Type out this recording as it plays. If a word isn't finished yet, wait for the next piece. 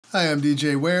Hi, I'm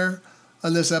DJ Ware.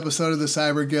 On this episode of the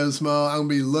Cyber Gizmo, I'm going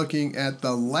to be looking at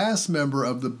the last member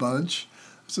of the bunch.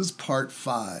 This is part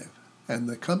 5, and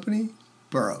the company,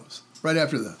 Burroughs. Right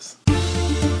after this.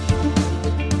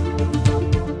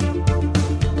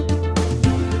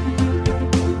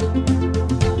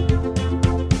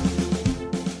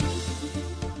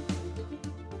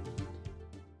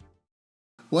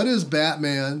 What is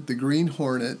Batman, the Green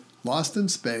Hornet, Lost in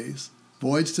Space,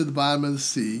 Voyage to the Bottom of the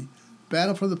Sea,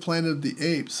 Battle for the Planet of the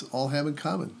Apes all have in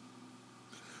common?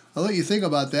 I'll let you think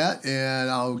about that, and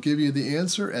I'll give you the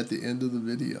answer at the end of the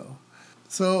video.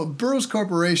 So, Burroughs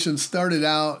Corporation started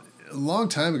out a long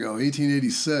time ago,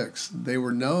 1886. They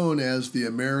were known as the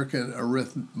American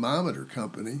Arithmometer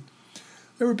Company.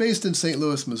 They were based in St.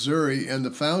 Louis, Missouri, and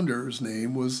the founder's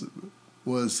name was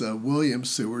William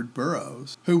Seward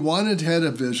Burroughs, who had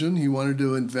a vision. He wanted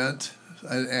to invent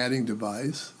an adding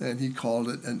device, and he called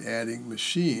it an adding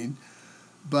machine.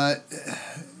 But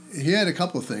he had a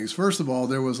couple of things. First of all,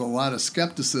 there was a lot of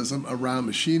skepticism around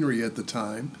machinery at the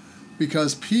time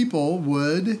because people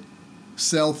would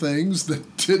sell things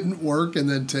that didn't work and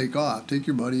then take off, take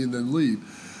your money and then leave.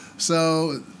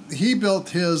 So he built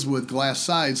his with glass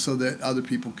sides so that other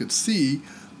people could see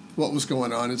what was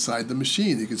going on inside the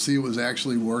machine. They could see it was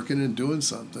actually working and doing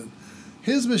something.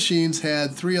 His machines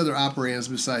had 3 other operands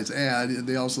besides add.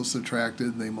 They also subtracted,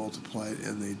 and they multiplied,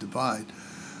 and they divided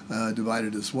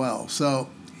as well. So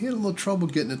he had a little trouble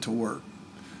getting it to work.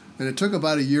 And it took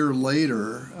about a year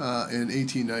later, in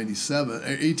 1887,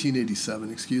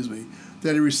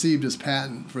 that he received his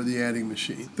patent for the adding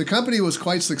machine. The company was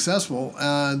quite successful,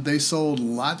 and they sold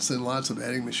lots and lots of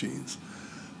adding machines.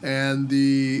 And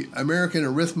the American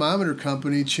Arithmometer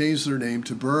Company changed their name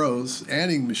to Burroughs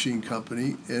Adding Machine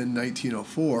Company in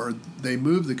 1904. They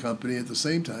moved the company at the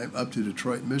same time up to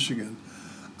Detroit, Michigan.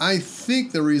 I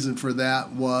think the reason for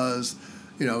that was,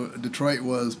 Detroit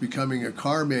was becoming a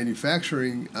car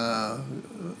manufacturing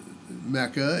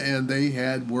mecca, and they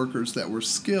had workers that were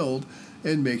skilled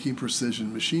in making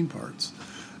precision machine parts.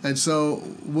 And so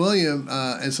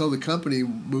the company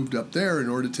moved up there in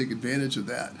order to take advantage of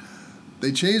that.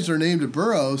 They changed their name to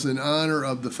Burroughs in honor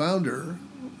of the founder,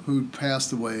 who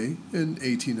passed away in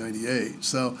 1898.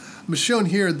 So I'm shown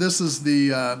here. This is a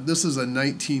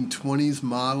 1920s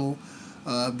model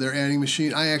of their adding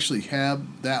machine. I actually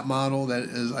have that model.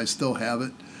 I still have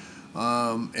it,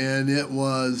 and it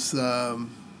was an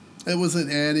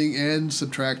adding and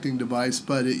subtracting device,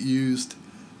 but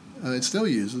it still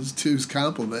uses 2's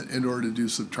complement in order to do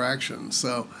subtraction.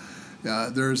 So.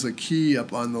 There's a key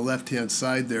up on the left-hand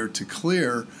side there to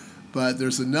clear, but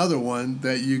there's another one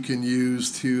that you can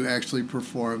use to actually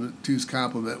perform 2's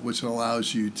complement, which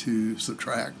allows you to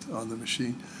subtract on the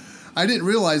machine. I didn't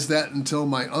realize that until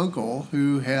my uncle,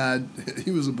 he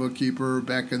was a bookkeeper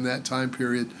back in that time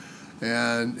period,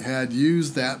 and had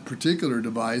used that particular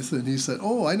device, and he said,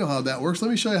 "Oh, I know how that works.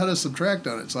 Let me show you how to subtract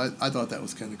on it." So I thought that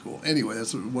was kind of cool. Anyway,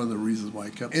 that's one of the reasons why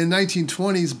I kept it. In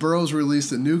 1920s, Burroughs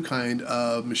released a new kind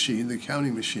of machine, the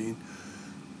counting machine.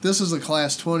 This is a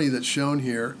Class 20 that's shown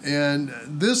here, and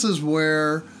this is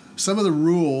where some of the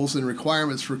rules and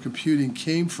requirements for computing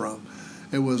came from.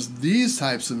 It was these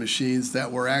types of machines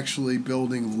that were actually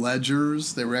building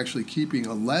ledgers. They were actually keeping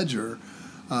a ledger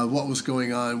what was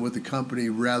going on with the company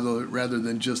rather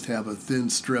than just have a thin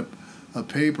strip of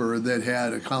paper that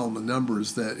had a column of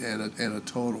numbers and a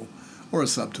total or a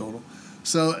subtotal.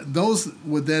 So those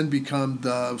would then become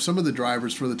some of the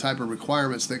drivers for the type of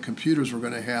requirements that computers were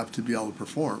going to have to be able to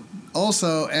perform.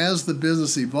 Also, as the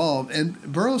business evolved, and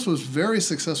Burroughs was very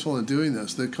successful in doing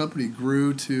this, the company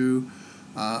grew to,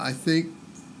 I think,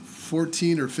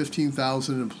 14 or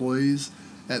 15,000 employees.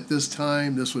 At this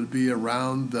time, this would be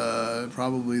around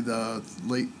probably the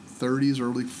late 30s,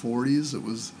 early 40s. It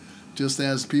was just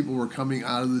as people were coming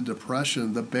out of the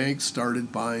Depression, the banks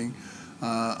started buying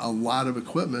a lot of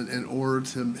equipment in order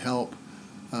to help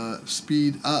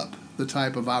speed up the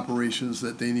type of operations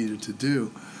that they needed to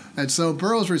do. And so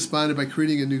Burroughs responded by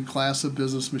creating a new class of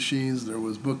business machines. There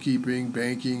was bookkeeping,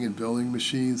 banking, and billing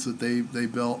machines that they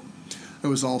built. There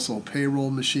was also payroll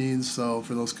machines, so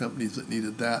for those companies that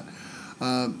needed that.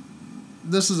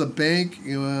 This is a bank,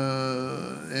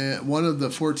 one of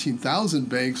the 14,000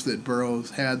 banks that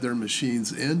Burroughs had their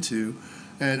machines into,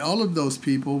 and all of those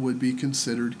people would be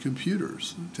considered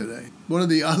computers today. One of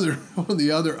the other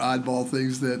oddball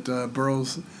things that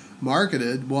Burroughs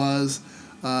marketed was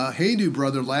Haydu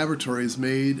Brother Laboratories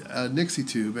made a Nixie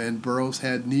tube, and Burroughs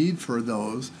had need for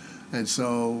those, and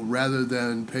so rather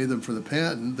than pay them for the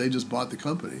patent, they just bought the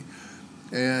company.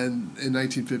 And in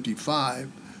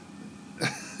 1955.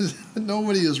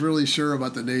 Nobody is really sure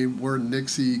about the name, where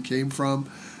Nixie came from.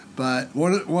 But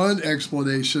one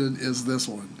explanation is this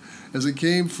one, as it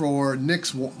came for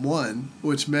NIX 1,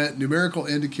 which meant Numerical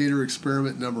Indicator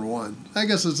Experiment Number 1. I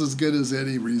guess it's as good as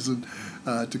any reason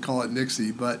to call it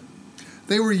Nixie, but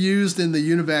they were used in the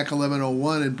Univac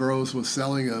 1101, and Burroughs was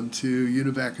selling them to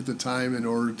Univac at the time in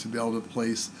order to be able to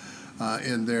place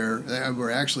in there. They were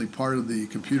actually part of the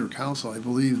Computer Council, I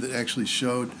believe, that actually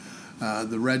showed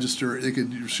the register. They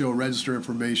could show register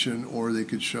information, or they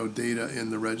could show data in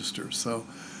the register. So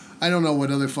I don't know what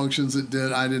other functions it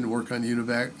did. I didn't work on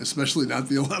Univac, especially not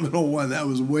the 1101. That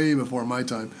was way before my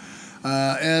time.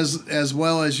 As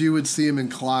well as you would see them in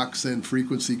clocks and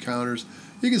frequency counters.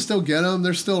 You can still get them.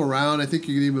 They're still around. I think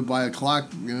you can even buy a clock.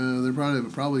 They're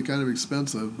probably kind of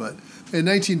expensive. But in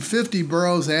 1950,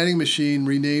 Burroughs Adding Machine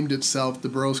renamed itself the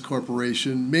Burroughs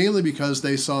Corporation, mainly because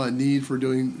they saw a need for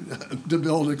to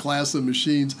build a class of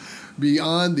machines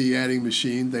beyond the adding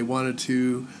machine. They wanted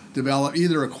to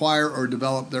either acquire or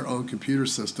develop their own computer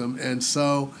system. And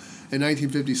so in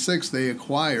 1956, they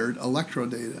acquired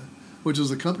ElectroData, which was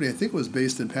a company I think was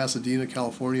based in Pasadena,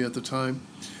 California at the time.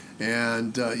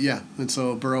 And and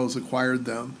so Burroughs acquired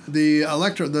them. The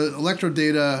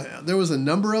ElectroData, there was a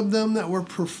number of them that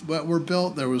were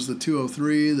built. There was the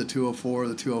 203, the 204,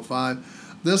 the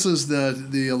 205. This is the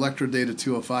ElectroData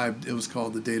 205. It was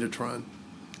called the Datatron.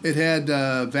 It had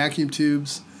vacuum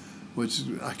tubes, which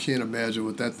I can't imagine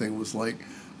what that thing was like.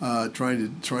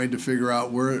 Trying to figure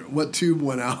out what tube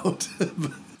went out.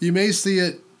 You may see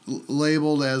it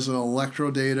labeled as an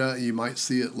ElectroData. You might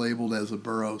see it labeled as a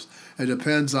Burroughs. It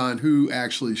depends on who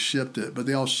actually shipped it, but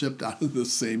they all shipped out of the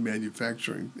same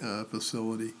manufacturing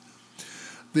facility.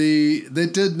 The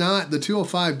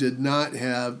 205 did not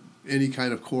have any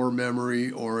kind of core memory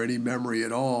or any memory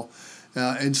at all.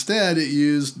 Instead, it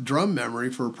used drum memory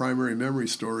for primary memory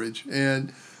storage.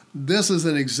 And this is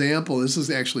an example. This is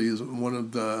actually one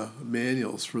of the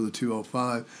manuals for the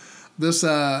 205. This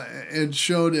it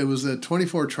showed it was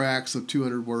 24 tracks of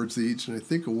 200 words each, and I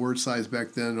think a word size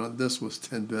back then on this was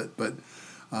 10-bit, but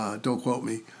don't quote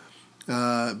me.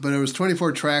 But it was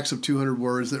 24 tracks of 200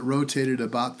 words that rotated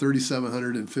about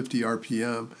 3,750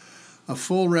 RPM. A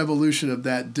full revolution of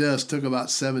that disk took about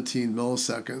 17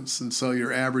 milliseconds, and so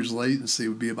your average latency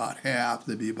would be about half.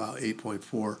 That'd be about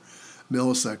 8.4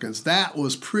 milliseconds. That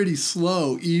was pretty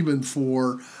slow even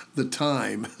for the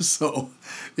time. So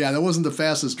yeah, that wasn't the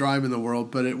fastest drive in the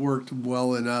world, but it worked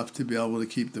well enough to be able to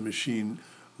keep the machine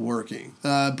working.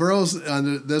 Burroughs,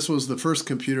 this was the first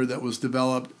computer that was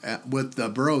developed with the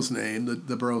Burroughs name,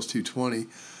 the Burroughs 220.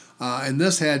 And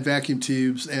this had vacuum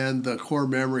tubes and the core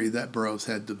memory that Burroughs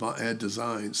had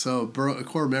designed. So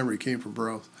core memory came from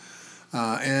Burroughs.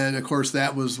 And, of course,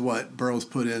 that was what Burroughs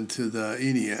put into the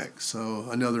ENIAC, so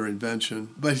another invention.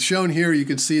 But shown here, you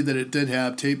can see that it did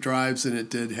have tape drives and it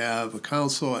did have a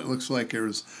console. It looks like there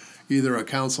was either a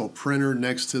console printer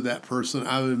next to that person.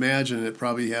 I would imagine it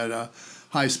probably had a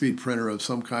high-speed printer of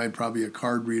some kind, probably a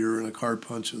card reader and a card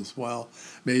punch as well,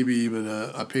 maybe even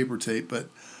a paper tape. But,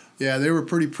 yeah, they were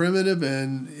pretty primitive,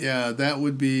 and, yeah, that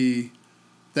would be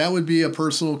a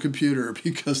personal computer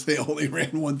because they only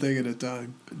ran one thing at a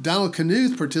time. Donald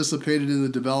Knuth participated in the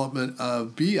development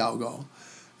of BALGOL,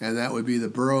 and that would be the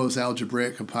Burroughs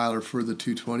algebraic compiler for the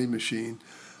 220 machine.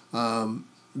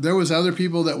 There was other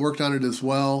people that worked on it as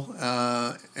well,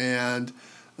 and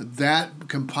that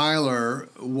compiler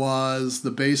was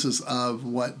the basis of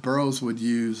what Burroughs would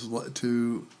use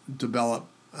to develop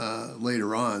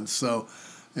later on. So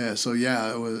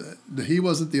he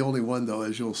wasn't the only one, though,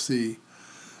 as you'll see.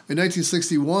 In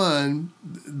 1961,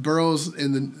 Burroughs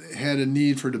had a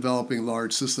need for developing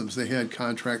large systems. They had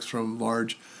contracts from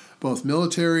large, both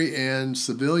military and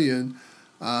civilian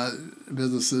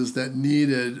businesses that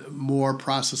needed more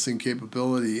processing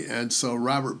capability. And so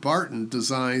Robert Barton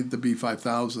designed the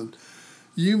B5000.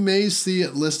 You may see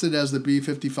it listed as the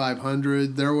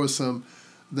B5500.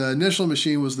 The initial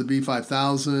machine was the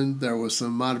B5000. There was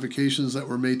some modifications that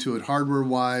were made to it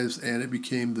hardware-wise, and it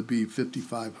became the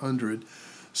B5500.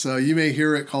 So you may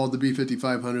hear it called the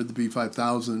B5500, the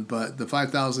B5000, but the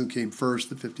 5000 came first,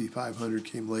 the 5500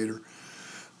 came later.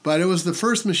 But it was the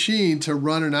first machine to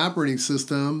run an operating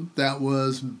system that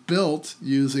was built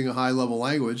using a high-level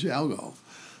language, ALGOL.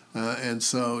 And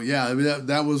so, yeah, I mean,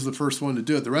 that was the first one to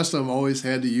do it. The rest of them always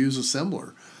had to use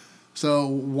assembler. So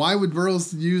why would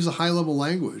Burroughs use a high-level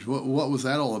language? What was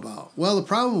that all about? Well, the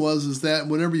problem was that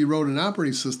whenever you wrote an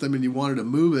operating system and you wanted to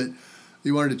move it,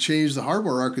 you wanted to change the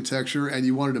hardware architecture, and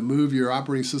you wanted to move your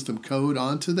operating system code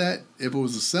onto that, if it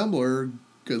was assembler,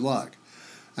 good luck.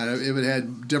 And if it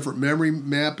had different memory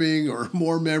mapping or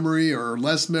more memory or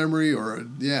less memory, or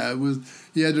it was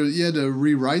you had to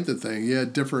rewrite the thing. You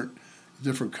had different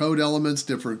different code elements,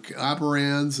 different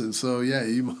operands, and so yeah,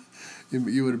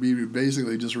 you would be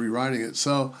basically just rewriting it.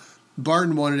 So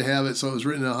Barton wanted to have it so it was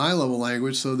written in a high-level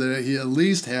language so that he at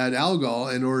least had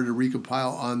ALGOL in order to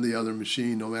recompile on the other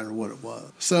machine no matter what it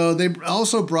was. So they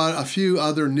also brought a few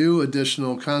other new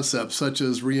additional concepts such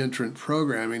as reentrant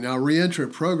programming. Now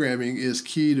reentrant programming is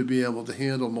key to be able to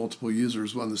handle multiple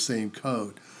users on the same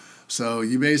code. So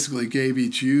you basically gave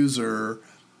each user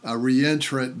a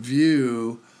reentrant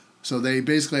view, so they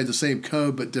basically had the same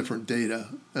code but different data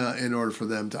in order for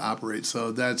them to operate.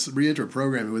 So that's reentrant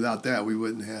programming. Without that, we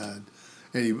wouldn't have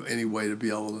any way to be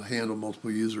able to handle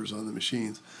multiple users on the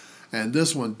machines. And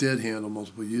this one did handle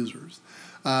multiple users.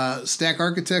 Stack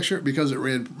architecture, because it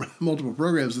ran multiple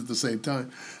programs at the same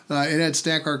time. It had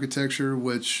stack architecture,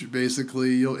 which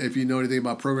basically, if you know anything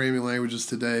about programming languages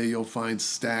today, you'll find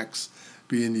stacks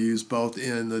being used both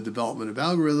in the development of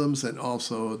algorithms and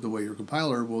also the way your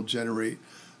compiler will generate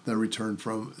the return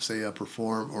from, say, a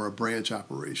perform or a branch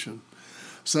operation.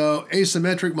 So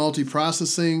asymmetric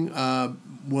multiprocessing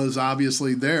was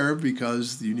obviously there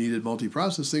because you needed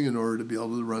multiprocessing in order to be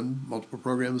able to run multiple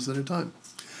programs at a time.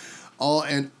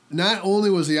 And not only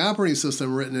was the operating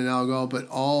system written in ALGOL, but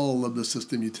all of the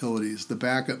system utilities, the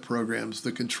backup programs,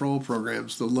 the control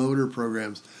programs, the loader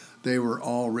programs, they were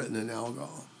all written in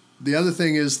ALGOL. The other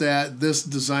thing is that this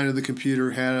design of the computer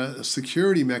had a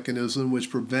security mechanism which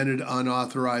prevented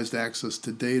unauthorized access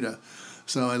to data.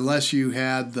 So unless you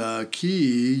had the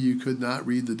key, you could not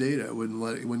read the data. It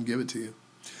wouldn't give it to you.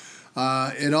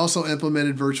 It also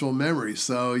implemented virtual memory.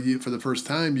 So for the first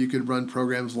time, you could run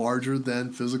programs larger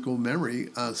than physical memory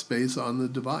space on the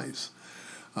device.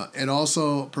 It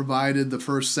also provided the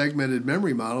first segmented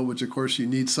memory model, which of course you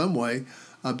need some way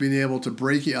of being able to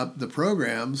break up the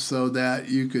program so that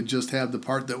you could just have the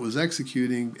part that was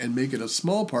executing and make it a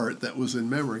small part that was in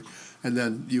memory. And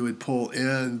then you would pull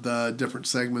in the different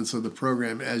segments of the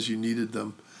program as you needed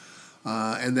them.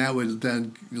 And that would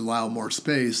then allow more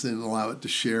space and allow it to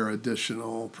share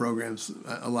additional programs,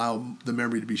 allow the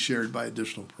memory to be shared by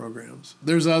additional programs.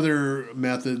 There's other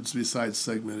methods besides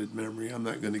segmented memory. I'm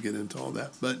not going to get into all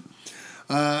that. But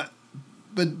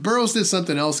Burroughs did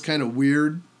something else kind of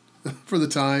weird for the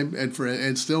time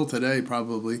and still today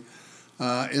probably,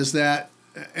 is that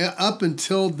up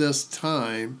until this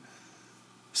time,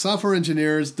 software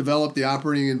engineers developed the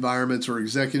operating environments or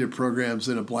executive programs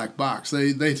in a black box.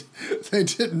 They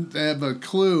didn't have a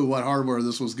clue what hardware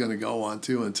this was going to go on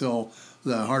to until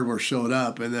the hardware showed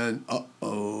up, and then,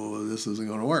 this isn't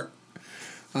going to work.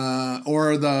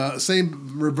 Or the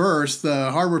same reverse,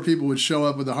 the hardware people would show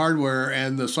up with the hardware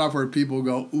and the software people would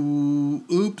go,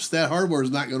 oops, that hardware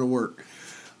is not going to work.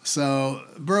 So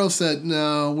Burroughs said,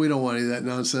 no, we don't want any of that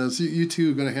nonsense. You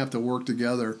two are going to have to work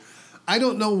together. I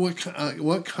don't know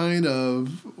what kind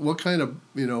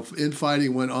of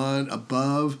infighting went on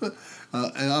above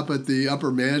and up at the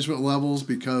upper management levels,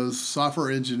 because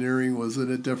software engineering was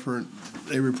in a different.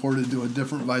 They reported to a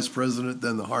different vice president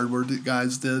than the hardware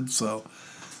guys did. So,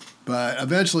 but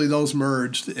eventually those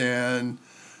merged, and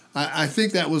I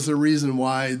think that was the reason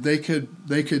why they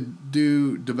could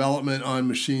do development on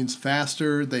machines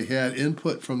faster. They had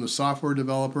input from the software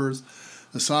developers.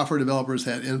 The software developers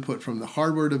had input from the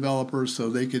hardware developers, so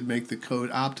they could make the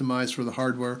code optimized for the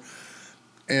hardware.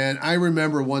 And I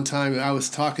remember one time I was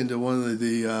talking to one of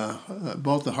the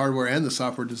both the hardware and the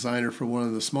software designer for one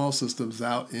of the small systems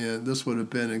out in, this would have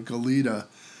been in Goleta,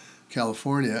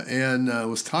 California, and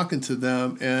was talking to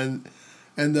them, and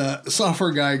the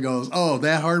software guy goes, "Oh,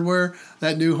 that hardware,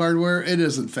 that new hardware, it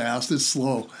isn't fast, it's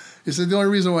slow." He said the only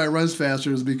reason why it runs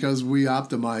faster is because we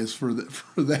optimize for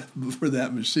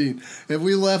that machine. If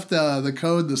we left the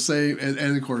code the same, and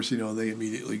of course, they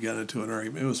immediately got into an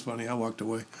argument. It was funny. I walked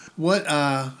away.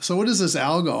 So what is this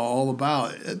ALGOL all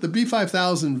about? The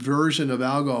B5000 version of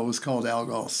ALGOL was called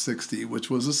ALGOL 60,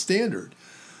 which was a standard.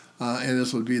 And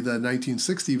this would be the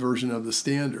 1960 version of the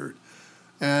standard.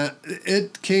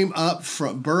 It came up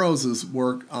from Burroughs'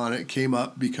 work on it, came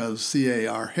up because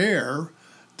C.A.R. Hoare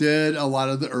did a lot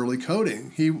of the early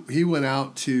coding. He went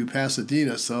out to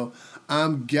Pasadena, so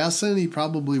I'm guessing he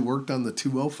probably worked on the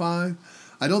 205.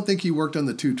 I don't think he worked on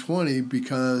the 220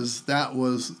 because that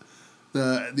was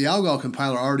the ALGOL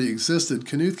compiler already existed.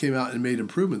 Knuth came out and made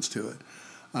improvements to it.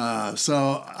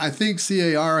 So I think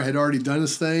CAR had already done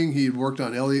his thing. He worked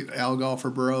on ALGOL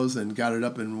for Burroughs and got it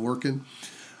up and working.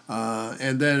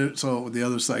 And then, so the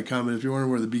other side comment, if you're wondering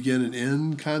where the begin and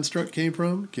end construct came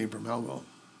from, it came from ALGOL.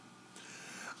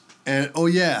 And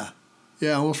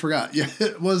I almost forgot. Yeah,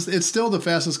 it's still the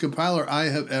fastest compiler I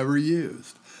have ever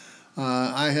used.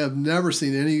 I have never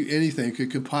seen anything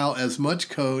could compile as much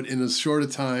code in as short a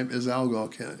time as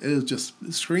ALGOL can. It is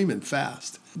just screaming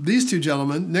fast. These two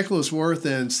gentlemen, Nicholas Wirth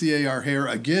and C.A.R. Hoare,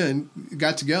 again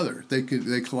got together. They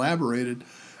collaborated,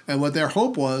 and what their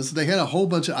hope was, they had a whole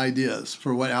bunch of ideas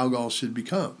for what ALGOL should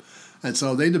become, and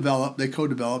so they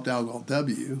co-developed ALGOL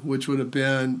W, which would have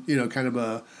been kind of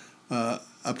a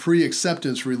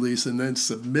pre-acceptance release, and then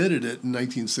submitted it in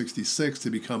 1966 to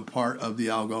become part of the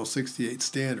ALGOL 68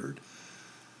 standard.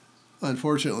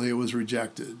 Unfortunately, it was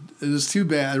rejected. It is too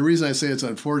bad. The reason I say it's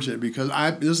unfortunate because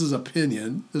this is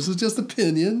opinion. This is just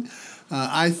opinion.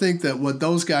 I think that what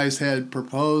those guys had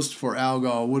proposed for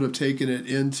ALGOL would have taken it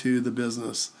into the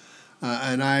business.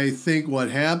 And I think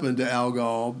what happened to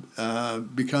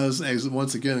ALGOL, because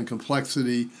once again,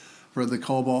 complexity for the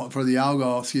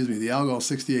ALGOL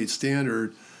 68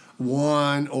 standard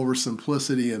won over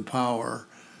simplicity and power,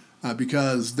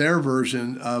 because their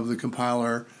version of the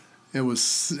compiler,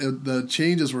 the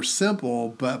changes were simple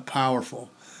but powerful,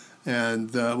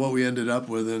 and what we ended up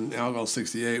with in ALGOL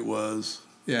 68 was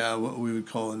what we would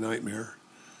call a nightmare.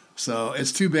 So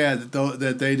it's too bad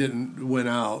that they didn't win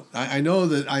out. I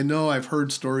know I've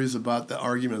heard stories about the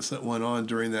arguments that went on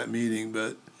during that meeting,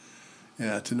 but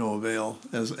to no avail,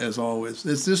 as always.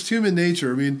 It's just human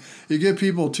nature. I mean, you give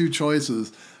people two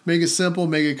choices: make it simple,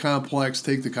 make it complex.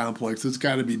 Take the complex. It's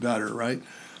got to be better, right?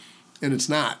 And it's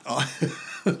not.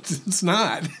 It's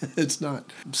not. It's not.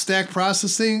 Stack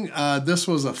processing, this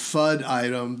was a FUD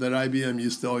item that IBM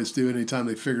used to always do anytime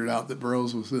they figured out that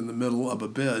Burroughs was in the middle of a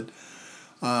bid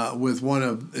with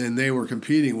and they were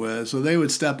competing with. So they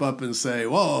would step up and say,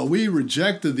 whoa, we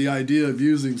rejected the idea of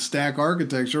using stack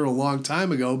architecture a long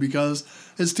time ago because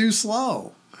it's too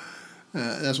slow.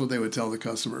 That's what they would tell the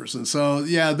customers. And so,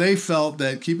 they felt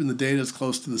that keeping the data as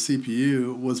close to the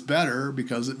CPU was better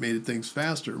because it made things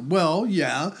faster. Well,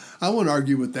 I won't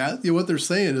argue with that. What they're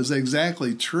saying is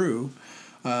exactly true.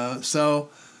 So,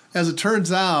 as it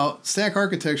turns out, stack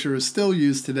architecture is still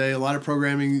used today. A lot of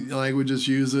programming languages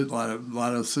use it. A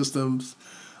lot of systems,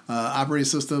 operating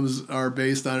systems are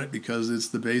based on it because it's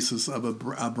the basis of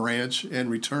a branch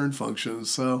and return function.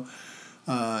 So,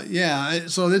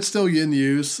 so it's still in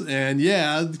use, and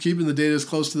keeping the data as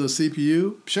close to the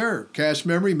CPU, sure, cache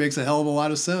memory makes a hell of a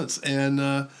lot of sense,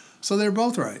 and so they're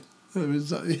both right. I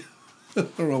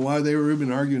don't know why they were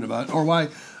even arguing about it, or why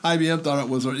IBM thought it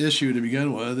was an issue to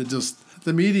begin with. It just,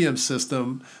 the medium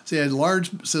system, so you had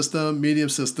large system, medium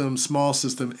system, small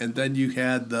system, and then you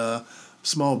had the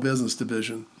small business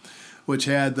division, which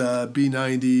had the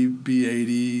B90,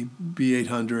 B80,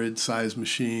 B800 size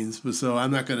machines. But so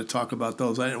I'm not going to talk about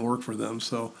those. I didn't work for them,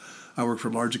 so I worked for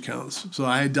large accounts. So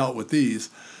I dealt with these.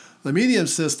 The medium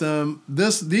system,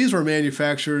 these were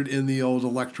manufactured in the old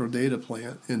ElectroData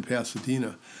plant in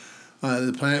Pasadena.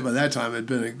 The plant by that time had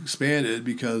been expanded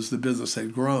because the business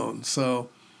had grown. So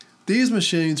these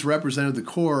machines represented the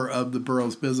core of the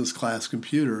Burroughs business class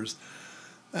computers,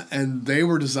 and they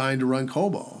were designed to run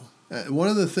COBOL. One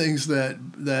of the things that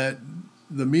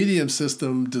the medium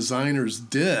system designers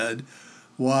did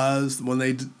was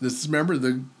remember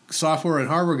the software and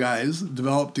hardware guys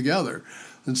developed together.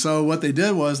 And so what they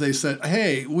did was they said,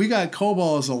 hey, we got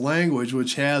COBOL as a language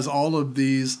which has all of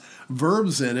these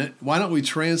verbs in it. Why don't we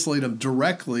translate them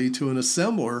directly to an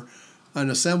assembler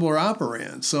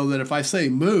operand, so that if I say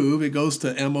move, it goes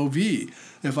to MOV.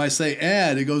 If I say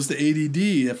add, it goes to ADD.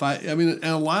 And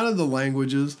a lot of the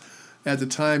languages at the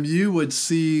time, you would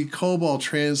see COBOL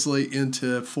translate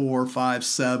into 4, 5,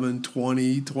 7,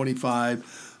 20,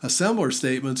 25 assembler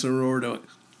statements in order to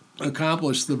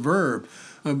accomplish the verb.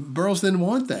 Burroughs didn't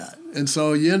want that. And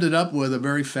so you ended up with a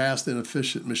very fast and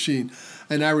efficient machine.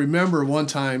 And I remember one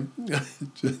time,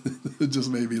 it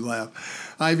just made me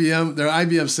laugh. I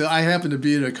happened to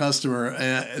be at a customer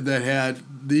that had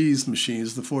these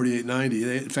machines, the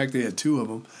 4890. In fact, they had two of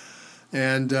them.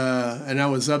 And I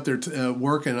was up there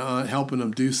working on helping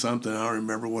them do something. I don't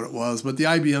remember what it was, but the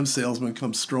IBM salesman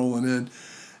comes strolling in,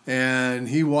 and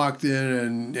he walked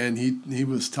in and he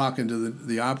was talking to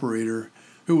the operator,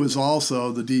 who was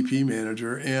also the DP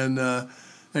manager, and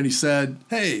he said,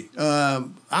 "Hey,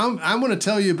 I'm going to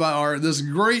tell you about this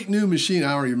great new machine.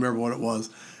 I don't even remember what it was.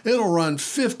 It'll run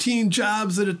 15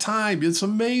 jobs at a time. It's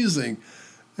amazing."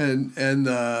 And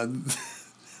the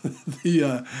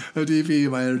DP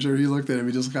manager, he looked at him,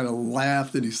 he just kind of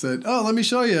laughed, and he said, "Oh, let me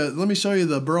show you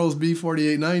the Burroughs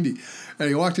B4890." And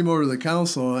he walked him over to the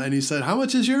console, and he said, "How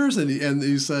much is yours?" And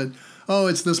he said, "Oh,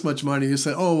 it's this much money." He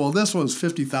said, "Oh, well, this one's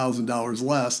 $50,000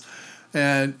 less."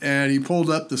 And he pulled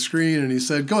up the screen and he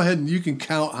said, "Go ahead and you can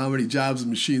count how many jobs the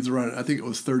machine's running." I think it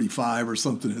was 35 or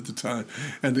something at the time.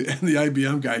 And the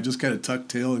IBM guy just kind of tucked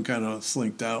tail and kind of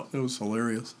slinked out. It was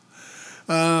hilarious.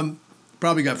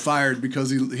 Probably got fired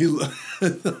because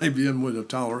IBM wouldn't have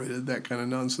tolerated that kind of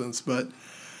nonsense. But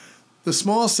the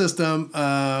small system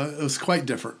was quite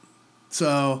different.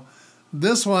 So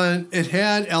this one, it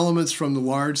had elements from the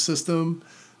large system,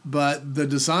 but the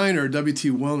designer, W.T.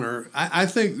 Wilner, I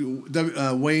think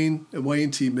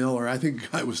Wayne T. Miller, I think the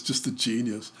guy was just a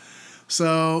genius.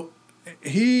 So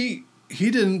he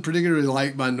didn't particularly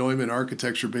like von Neumann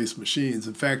architecture-based machines.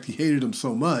 In fact, he hated them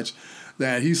so much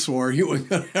that he swore he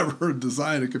wouldn't ever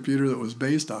design a computer that was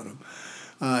based on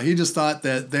them. He just thought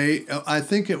that I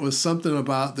think it was something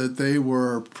about that they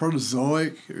were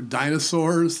Proterozoic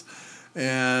dinosaurs.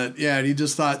 And he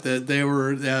just thought that they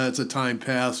were, it's a time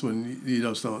past when you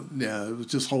just don't, it was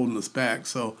just holding us back.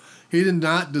 So he did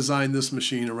not design this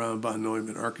machine around von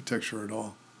Neumann architecture at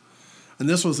all. And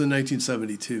this was in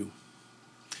 1972.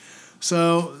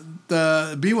 So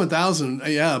the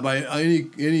B1000, by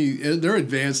any, they're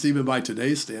advanced even by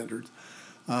today's standards.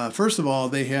 First of all,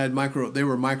 they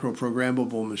were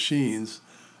micro-programmable machines.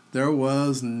 There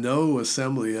was no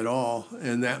assembly at all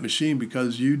in that machine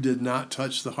because you did not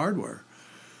touch the hardware.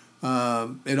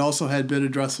 It also had bit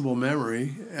addressable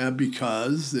memory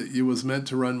because it was meant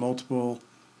to run multiple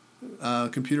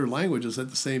computer languages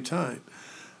at the same time.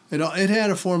 It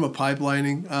had a form of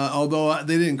pipelining, although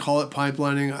they didn't call it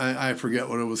pipelining. I forget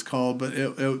what it was called, but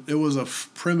it was a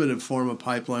primitive form of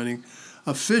pipelining.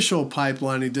 Official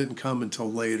pipelining didn't come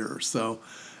until later, so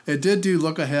it did do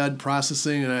look-ahead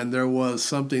processing, and there was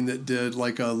something that did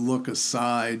like a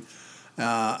look-aside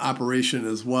operation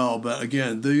as well. But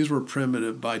again, these were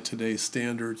primitive by today's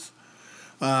standards.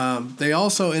 They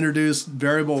also introduced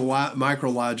variable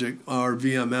micrologic, or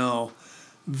VML.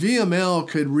 VML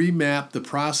could remap the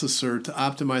processor to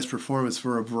optimize performance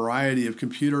for a variety of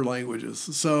computer languages.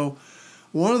 So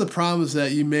one of the problems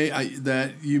that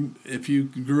if you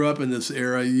grew up in this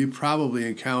era, you probably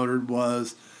encountered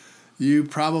was you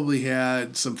probably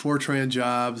had some Fortran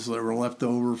jobs that were left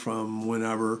over from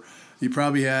whenever. You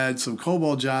probably had some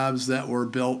COBOL jobs that were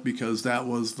built because that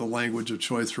was the language of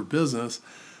choice for business.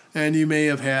 And you may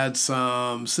have had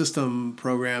some system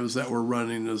programs that were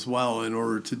running as well in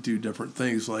order to do different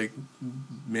things like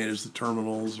manage the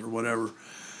terminals or whatever.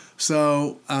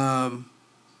 So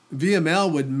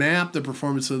VML would map the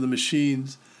performance of the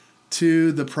machines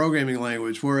to the programming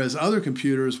language, whereas other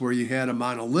computers where you had a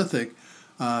monolithic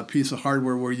piece of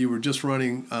hardware where you were just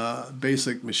running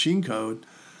basic machine code,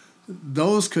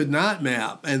 those could not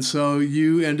map. And so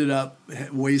you ended up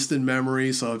wasting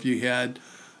memory. So if you had,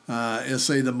 let's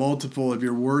say the multiple of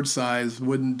your word size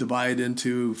wouldn't divide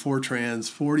into Fortran's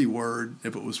 40 word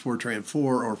if it was Fortran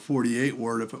 4 or 48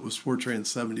 word if it was Fortran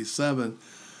 77,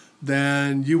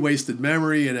 then you wasted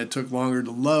memory and it took longer to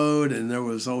load, and there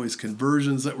was always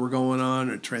conversions that were going on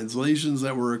or translations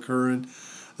that were occurring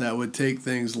that would take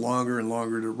things longer and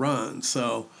longer to run.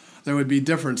 So there would be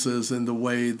differences in the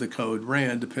way the code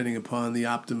ran depending upon the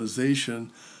optimization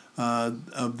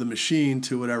of the machine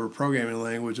to whatever programming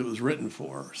language it was written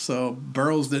for. So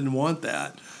Burroughs didn't want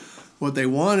that. What they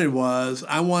wanted was,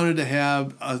 I wanted to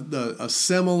have a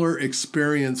similar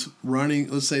experience running,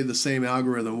 let's say, the same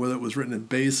algorithm, whether it was written in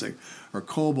BASIC or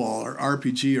COBOL or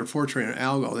RPG or Fortran or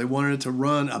ALGOL. They wanted it to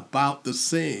run about the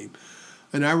same.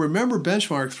 And I remember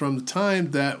benchmarks from the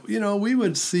time that, we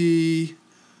would see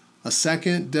a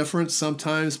second difference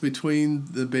sometimes between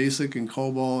the BASIC and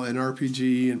COBOL and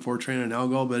RPG and Fortran and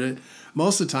ALGOL, but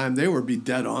most of the time they would be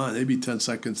dead on. They'd be 10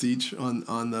 seconds each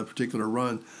on the particular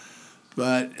run.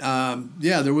 But,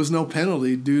 there was no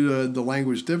penalty due to the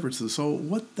language differences. So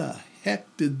what the heck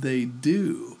did they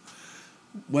do?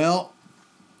 Well,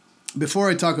 before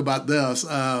I talk about this,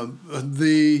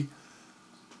 the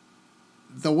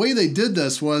way they did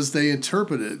this was they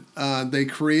interpreted. They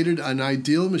created an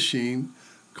ideal machine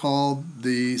called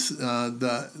the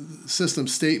system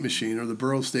state machine, or the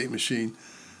Burroughs state machine,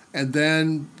 and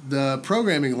then the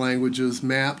programming languages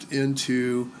mapped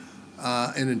into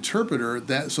an interpreter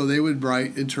so they would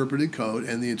write interpreted code,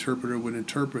 and the interpreter would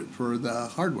interpret for the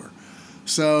hardware.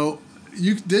 So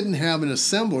you didn't have an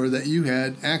assembler that you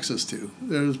had access to.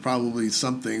 There was probably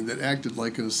something that acted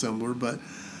like an assembler,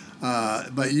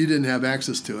 but you didn't have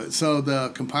access to it. So the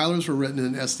compilers were written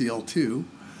in SDL2.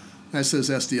 That says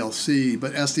SDLC,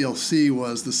 but SDLC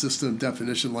was the System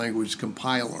Definition Language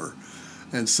compiler.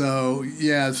 And so,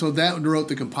 so that wrote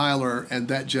the compiler, and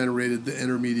that generated the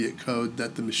intermediate code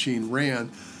that the machine ran.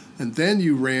 And then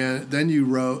you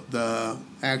wrote the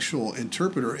actual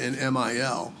interpreter in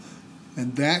MIL.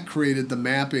 And that created the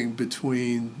mapping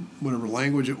between whatever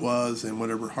language it was and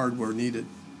whatever hardware needed.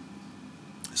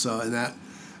 So, and that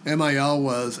MIL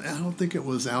was, I don't think it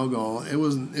was ALGOL. It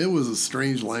was a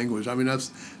strange language. I mean,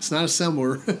 it's not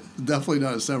assembler, definitely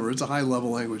not assembler. It's a high-level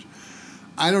language.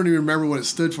 I don't even remember what it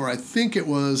stood for. I think it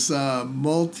was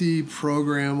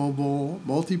multi-program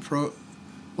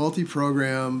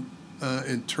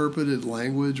interpreted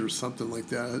language or something like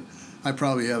that. I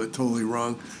probably have it totally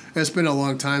wrong. It's been a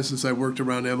long time since I worked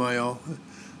around MIL,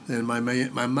 and my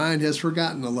mind has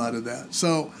forgotten a lot of that.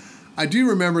 So I do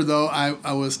remember, though,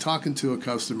 I was talking to a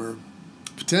customer,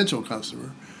 potential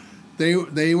customer.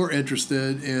 They were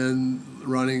interested in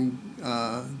running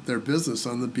their business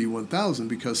on the B1000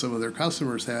 because some of their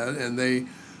customers had, and they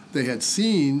had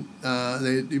seen,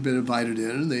 they'd been invited in,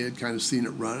 and they had kind of seen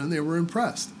it run, and they were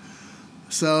impressed.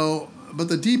 So, but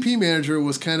the DP manager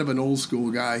was kind of an old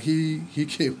school guy. He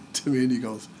came to me and he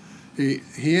goes, he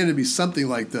handed me something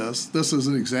like this. This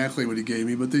isn't exactly what he gave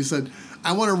me, but they said,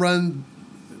 I want to run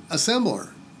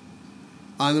assembler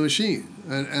on the machine.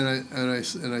 And I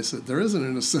said, there isn't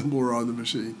an assembler on the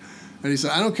machine. And he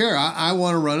said, I don't care. I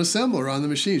want to run assembler on the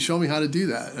machine. Show me how to do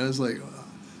that. And I was like,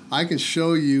 I can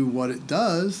show you what it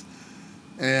does.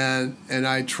 And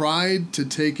I tried to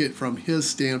take it from his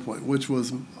standpoint, which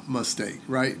was a mistake,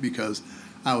 right? Because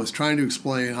I was trying to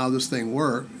explain how this thing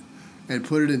worked and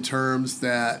put it in terms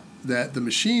that the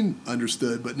machine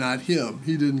understood, but not him.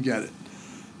 He didn't get it.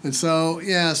 And so,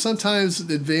 yeah, sometimes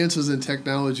advances in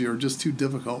technology are just too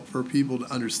difficult for people to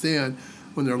understand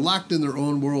when they're locked in their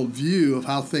own world view of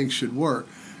how things should work.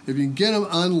 If you can get them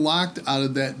unlocked out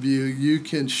of that view, you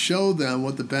can show them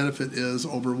what the benefit is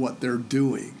over what they're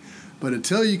doing. But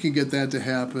until you can get that to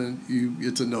happen,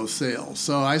 it's a no sale.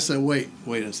 So I said, wait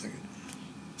a second.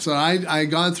 So I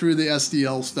gone through the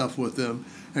SDL stuff with him,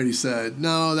 and he said,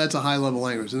 no, that's a high-level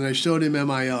language. And I showed him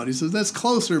MIL, and he says, that's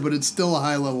closer, but it's still a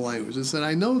high-level language. I said,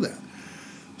 I know that.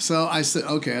 So I said,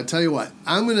 okay, I'll tell you what.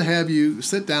 I'm going to have you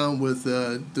sit down with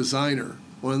the designer,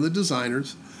 one of the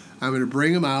designers. I'm going to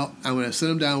bring him out. I'm going to sit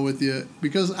him down with you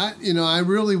because I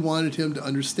really wanted him to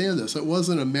understand this. It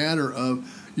wasn't a matter of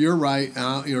you're right,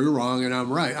 you're wrong, and I'm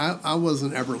right. I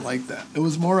wasn't ever like that. It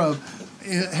was more of,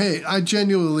 hey, I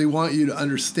genuinely want you to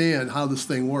understand how this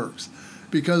thing works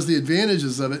because the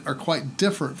advantages of it are quite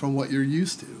different from what you're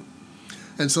used to.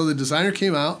 And so the designer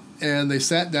came out, and they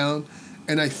sat down,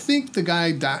 and I think the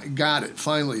guy got it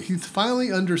finally. He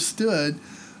finally understood,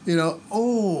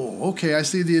 oh, okay, I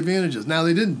see the advantages. Now,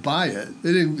 they didn't buy it.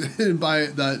 They didn't buy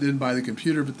the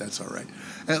computer, but that's all right.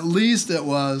 At least it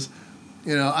was,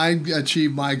 I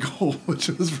achieved my goal, which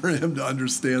was for him to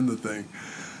understand the thing.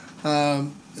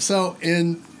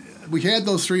 We had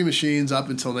those three machines up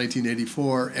until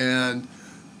 1984, and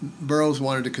Burroughs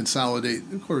wanted to consolidate,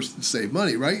 of course, to save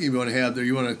money, right? You want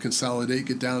to consolidate,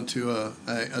 get down to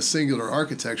a singular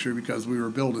architecture because we were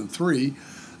building three.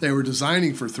 They were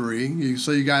designing for three,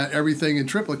 so you got everything in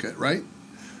triplicate, right?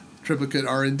 Triplicate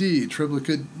R&D,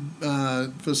 triplicate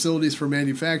facilities for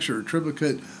manufacture,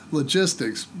 triplicate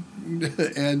logistics,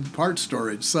 and part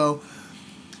storage. So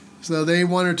they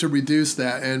wanted to reduce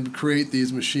that and create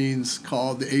these machines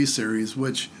called the A series,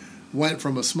 which went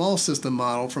from a small system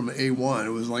model from A1. It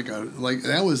was like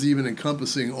that was even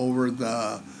encompassing over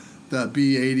the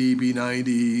B80,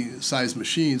 B90 size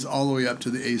machines all the way up to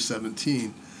the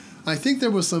A17. I think there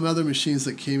was some other machines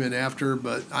that came in after,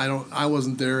 but I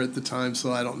wasn't there at the time,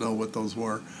 so I don't know what those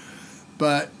were.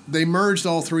 But they merged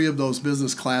all three of those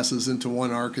business classes into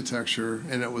one architecture,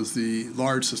 and it was the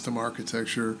large system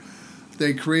architecture.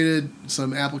 They created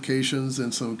some applications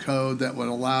and some code that would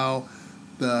allow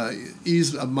the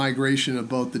ease of migration of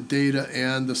both the data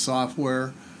and the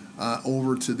software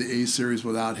over to the A series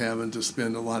without having to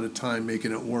spend a lot of time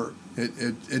making it work.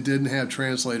 It didn't have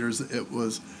translators. It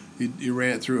was you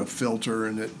ran it through a filter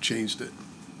and it changed it.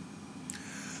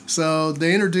 So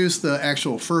they introduced the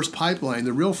actual first pipeline,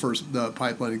 the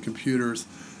pipeline in computers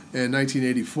in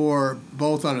 1984,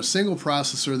 both on a single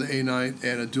processor, the A9,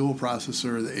 and a dual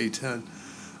processor, the A10.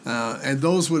 And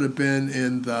those would have been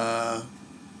in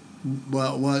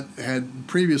what had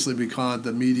previously been called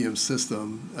the medium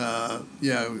system,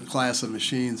 class of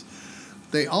machines.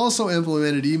 They also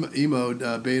implemented E-mode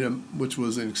beta, which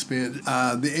was an expanded.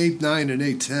 The A9 and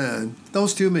A10,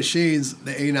 those two machines,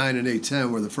 the A9 and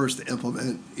A10, were the first to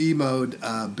implement E-mode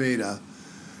beta,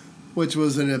 which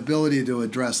was an ability to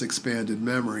address expanded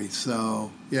memory.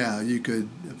 So, yeah, you could,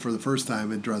 for the first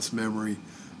time, address memory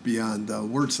beyond the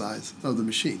word size of the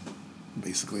machine.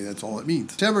 Basically, that's all it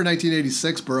means. September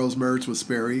 1986, Burroughs merged with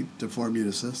Sperry to form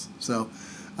Unisys. So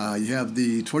you have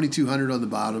the 2200 on the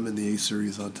bottom and the A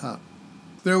series on top.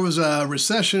 There was a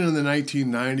recession in the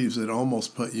 1990s that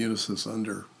almost put Unisys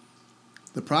under.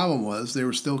 The problem was they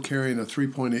were still carrying a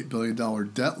 $3.8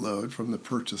 billion debt load from the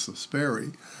purchase of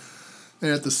Sperry.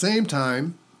 And at the same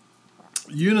time,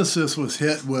 Unisys was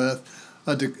hit with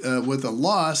a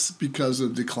loss because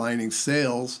of declining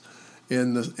sales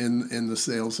in the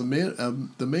sales of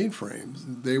the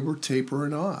mainframes. They were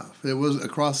tapering off. It was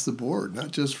across the board,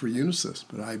 not just for Unisys,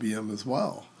 but IBM as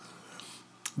well.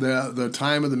 The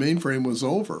time of the mainframe was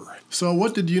over. So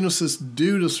what did Unisys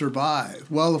do to survive?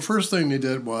 Well, the first thing they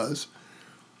did was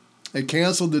they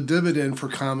canceled the dividend for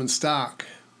common stock.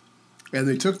 And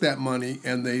they took that money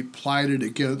and they applied it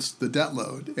against the debt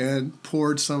load and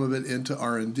poured some of it into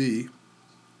R&D.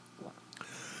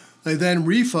 They then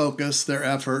refocused their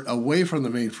effort away from the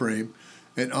mainframe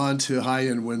and onto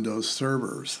high-end Windows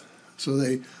servers. So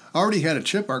they already had a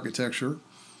chip architecture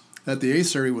that the A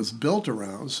series was built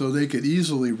around, so they could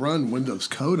easily run Windows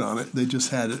code on it. They just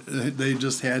had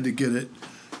to get it,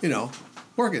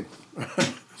 working.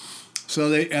 So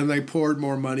they poured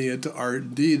more money into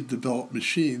R&D to develop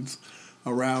machines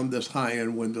around this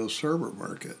high-end Windows server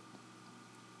market.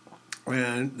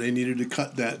 And they needed to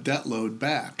cut that debt load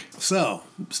back. So,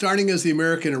 starting as the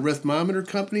American Arithmometer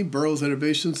Company, Burroughs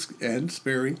Innovations and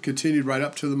Sperry continued right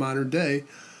up to the modern day.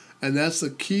 And that's the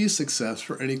key success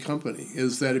for any company,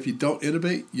 is that if you don't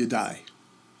innovate, you die.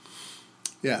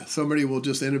 Yeah, somebody will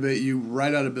just innovate you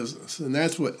right out of business. And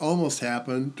that's what almost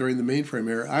happened during the mainframe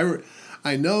era.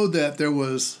 I know that there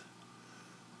was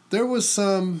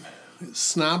some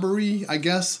snobbery, I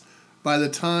guess, by the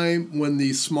time when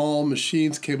these small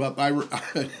machines came up.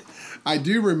 I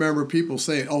do remember people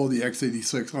saying, oh, the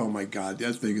x86, oh my God,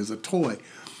 that thing is a toy.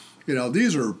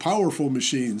 These are powerful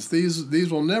machines.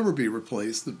 These will never be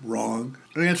replaced. Wrong.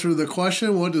 Answer to the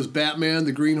question, what does Batman,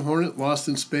 the Green Hornet, Lost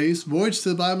in Space, Voyage to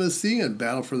the Bottom of the Sea, and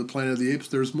Battle for the Planet of the Apes?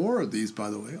 There's more of these, by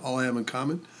the way, all have in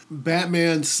common.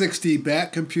 Batman's 60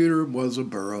 Bat computer was a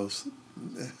Burroughs.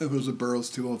 It was a Burroughs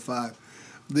 205.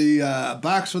 The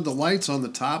box with the lights on the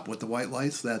top with the white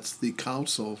lights, that's the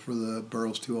console for the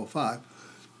Burroughs 205.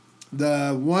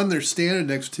 The one they're standing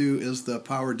next to is the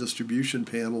power distribution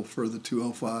panel for the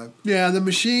 205. Yeah, the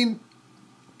machine,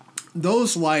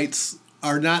 those lights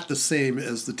are not the same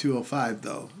as the 205,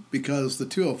 though, because the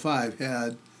 205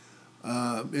 had,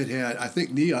 I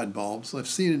think, neon bulbs. I've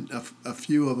seen a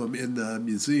few of them in the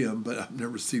museum, but I've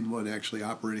never seen one actually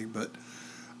operating. But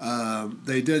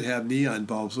they did have neon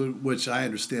bulbs, which I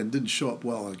understand didn't show up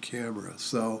well on camera.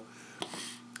 So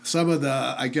some of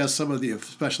the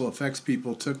special effects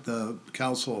people took the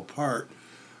console apart,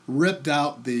 ripped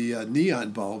out the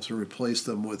neon bulbs and replaced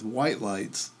them with white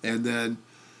lights, and then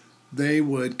they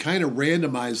would kind of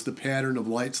randomize the pattern of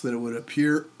lights that it would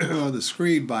appear on the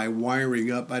screen by wiring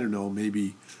up, I don't know,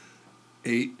 maybe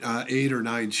eight or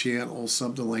nine channels,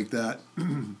 something like that.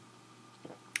 And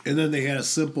then they had a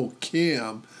simple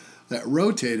cam that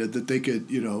rotated that they could,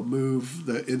 move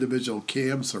the individual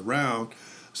cams around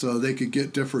so they could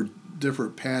get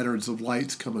different patterns of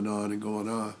lights coming on and going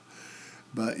off.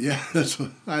 But yeah,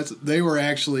 they were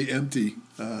actually empty.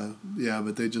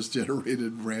 But they just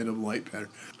generated random light pattern.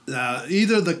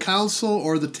 Either the console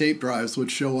or the tape drives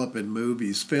would show up in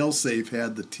movies. Failsafe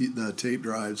had the tape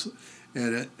drives,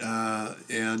 and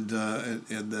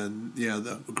then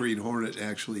the Green Hornet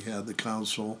actually had the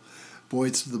console.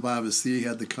 Voyage to the Bottom of the Sea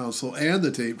had the console and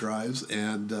the tape drives,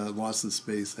 and Lost in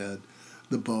Space had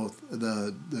the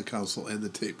console and the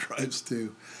tape drives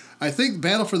too. I think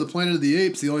Battle for the Planet of the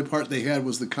Apes, the only part they had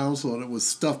was the console, and it was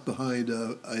stuffed behind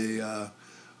a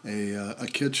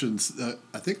kitchen.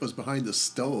 I think it was behind the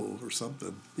stove or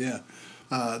something. Yeah,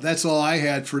 that's all I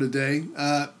had for today.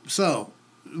 So,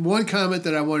 one comment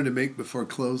that I wanted to make before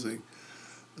closing,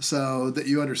 so that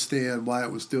you understand why I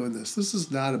was doing this. This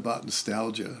is not about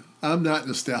nostalgia. I'm not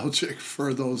nostalgic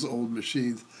for those old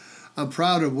machines. I'm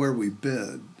proud of where we've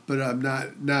been, but I'm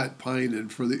not pining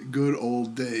for the good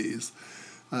old days.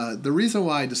 The reason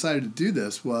why I decided to do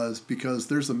this was because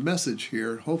there's a message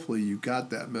here. Hopefully you got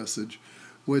that message,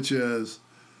 which is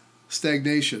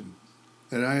stagnation.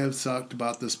 And I have talked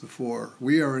about this before.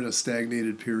 We are in a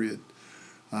stagnated period.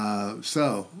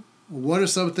 So what are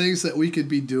some things that we could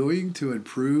be doing to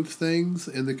improve things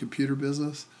in the computer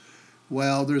business?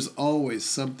 Well, there's always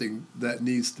something that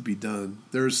needs to be done.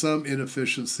 There's some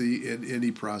inefficiency in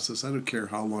any process. I don't care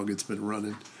how long it's been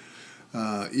running.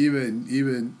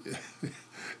 Even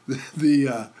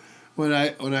when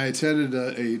I attended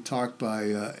a talk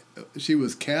by she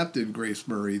was Captain Grace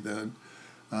Murray then,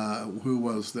 who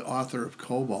was the author of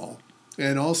COBOL,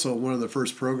 and also one of the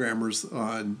first programmers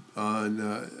on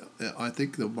I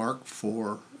think the Mark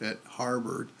IV at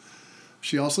Harvard.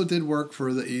 She also did work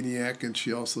for the ENIAC, and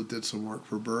she also did some work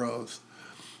for Burroughs.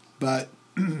 But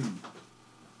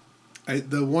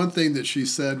the one thing that she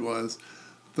said was,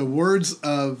 the words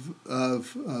of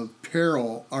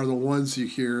peril are the ones you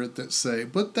hear that say,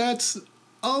 but that's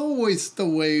always the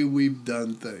way we've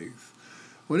done things.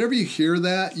 Whenever you hear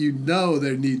that, you know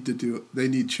they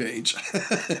need change.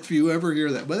 If you ever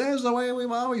hear that, but that's the way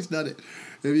we've always done it.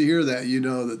 If you hear that, you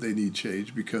know that they need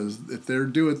change, because if they're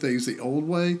doing things the old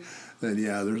way, then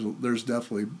yeah, there's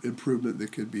definitely improvement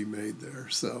that could be made there.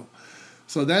 So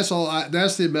that's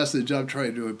that's the message I'm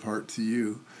trying to impart to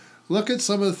you. Look at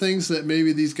some of the things that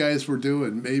maybe these guys were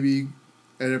doing. And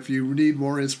if you need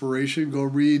more inspiration, go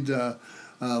read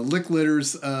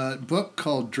Licklitter's book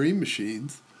called Dream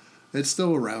Machines. It's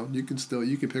still around. You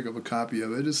can pick up a copy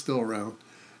of it. It's still around,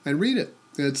 and read it.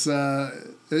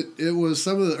 It was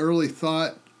some of the early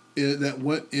thought that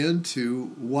went into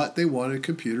what they wanted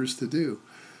computers to do.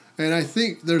 And I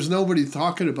think there's nobody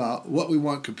talking about what we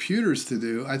want computers to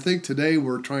do. I think today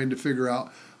we're trying to figure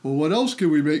out, well, what else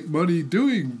can we make money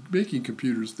making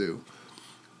computers do?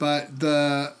 But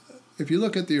if you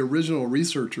look at the original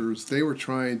researchers, they were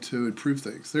trying to improve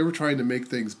things. They were trying to make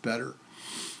things better.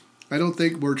 I don't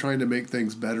think we're trying to make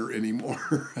things better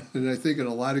anymore. And I think in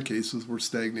a lot of cases we're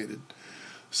stagnated.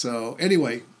 So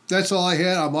anyway, that's all I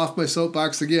had. I'm off my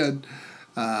soapbox again.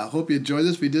 Hope you enjoyed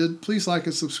this. If you did, please like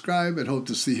and subscribe, and hope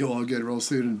to see you all again real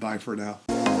soon. And bye for now.